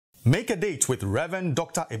Make a date with Reverend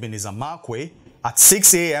Dr. Ebenezer Markwei at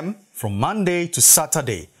 6 a.m. from Monday to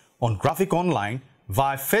Saturday on Graphic Online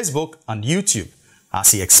via Facebook and YouTube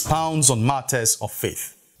as he expounds on matters of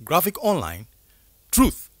faith. Graphic Online,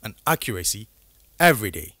 truth and accuracy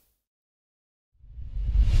every day.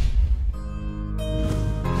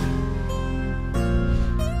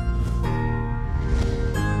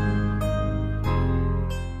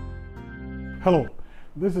 Hello,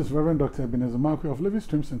 this is Reverend Dr. Ebenezer Markwei of Living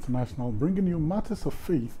Streams International, bringing you matters of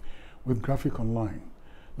faith with Graphic Online.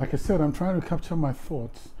 Like I said, I'm trying to capture my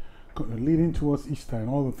thoughts leading towards Easter and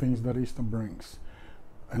all the things that Easter brings.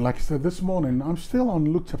 And like I said this morning, I'm still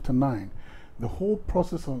on Luke chapter 9, the whole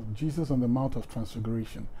process of Jesus on the Mount of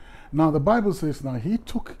Transfiguration. Now, the Bible says that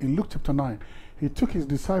in Luke chapter 9, he took his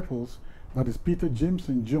disciples, that is Peter, James,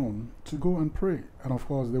 and John, to go and pray. And of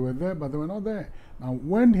course, they were there, but they were not there. Now,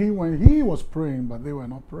 when he was praying, but they were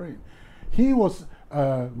not praying. He was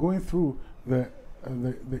going through the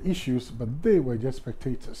issues, but they were just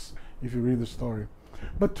spectators, if you read the story.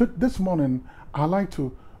 But this morning, I like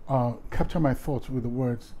to capture my thoughts with the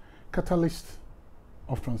words, catalyst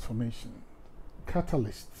of transformation.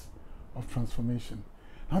 Catalysts of transformation.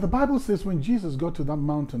 Now, the Bible says when Jesus got to that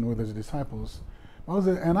mountain with his disciples,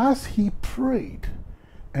 and as he prayed,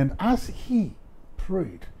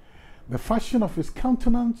 the fashion of his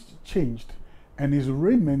countenance changed, and his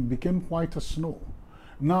raiment became white as snow.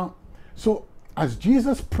 Now, so as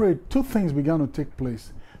Jesus prayed, two things began to take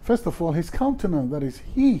place. First of all, his countenance, that is,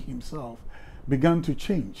 he himself, began to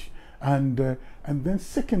change, and then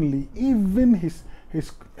secondly, even his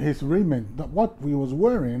raiment, that what he was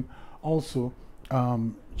wearing, also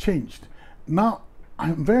changed. Now,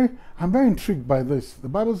 I'm very intrigued by this. The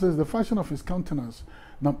Bible says the fashion of his countenance.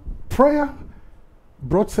 Now, prayer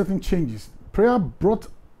brought certain changes. Prayer brought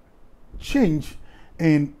change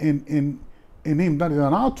in him. That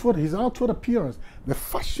is his outward appearance. The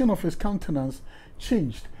fashion of his countenance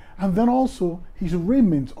changed. And then also his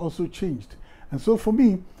raiment also changed. And so for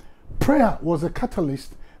me, prayer was a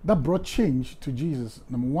catalyst that brought change to Jesus.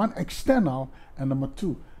 Number one, external, and number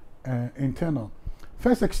two, internal.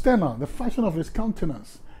 First, external, the fashion of his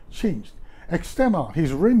countenance changed. External,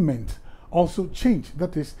 his raiment also changed.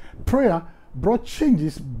 That is, prayer brought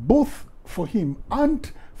changes both for him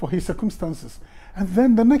and for his circumstances. And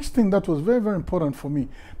then the next thing that was very, very important for me,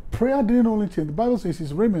 prayer didn't only change. The Bible says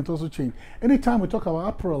his raiment also changed. Anytime we talk about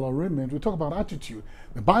apparel or raiment, we talk about attitude.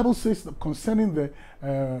 The Bible says that concerning the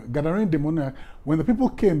Gadarene demoniac, when the people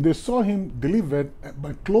came, they saw him delivered,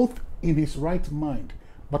 but clothed in his right mind.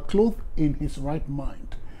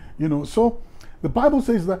 You know, so the Bible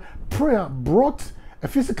says that prayer brought a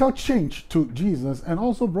physical change to Jesus and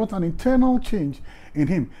also brought an internal change in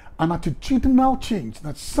him, an attitudinal change.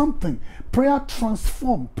 That's something. Prayer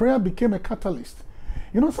transformed. Prayer became a catalyst.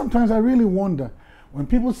 You know, sometimes I really wonder when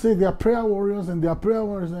people say they are prayer warriors and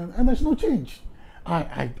there's no change.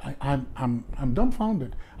 I'm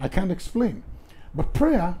dumbfounded. I can't explain. But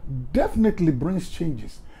prayer definitely brings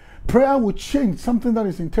changes. Prayer will change something that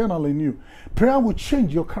is internal in you. Prayer will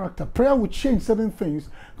change your character. Prayer will change certain things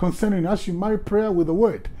concerning you. As you marry prayer with the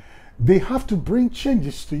word, they have to bring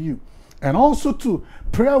changes to you. And also too,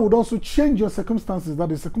 prayer would also change your circumstances.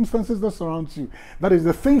 That is, circumstances that surround you. That is,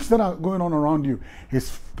 the things that are going on around you.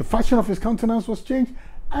 The fashion of his countenance was changed,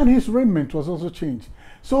 and his raiment was also changed.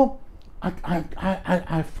 So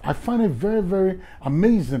I find it very, very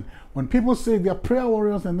amazing when people say they are prayer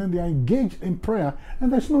warriors and then they are engaged in prayer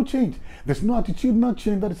and there's no change. There's no attitudinal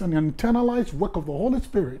change. That is an internalized work of the Holy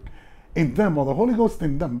Spirit in them, or the Holy Ghost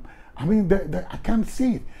in them. I mean, I can't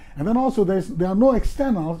see it. And then also there are no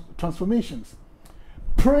external transformations.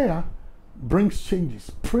 Prayer brings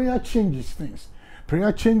changes. Prayer changes things.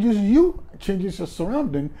 Prayer changes you, changes your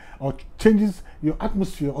surrounding, or changes your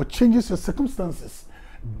atmosphere, or changes your circumstances.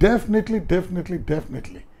 Definitely.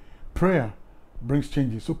 Prayer brings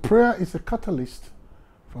changes. So prayer is a catalyst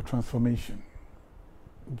for transformation.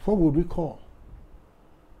 What would we call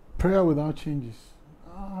prayer without changes?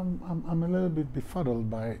 I'm a little bit befuddled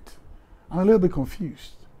by it. I'm a little bit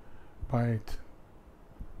confused by it.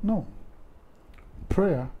 No.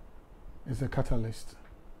 Prayer is a catalyst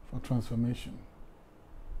for transformation.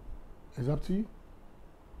 It's up to you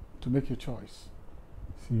to make your choice.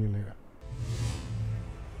 See you later.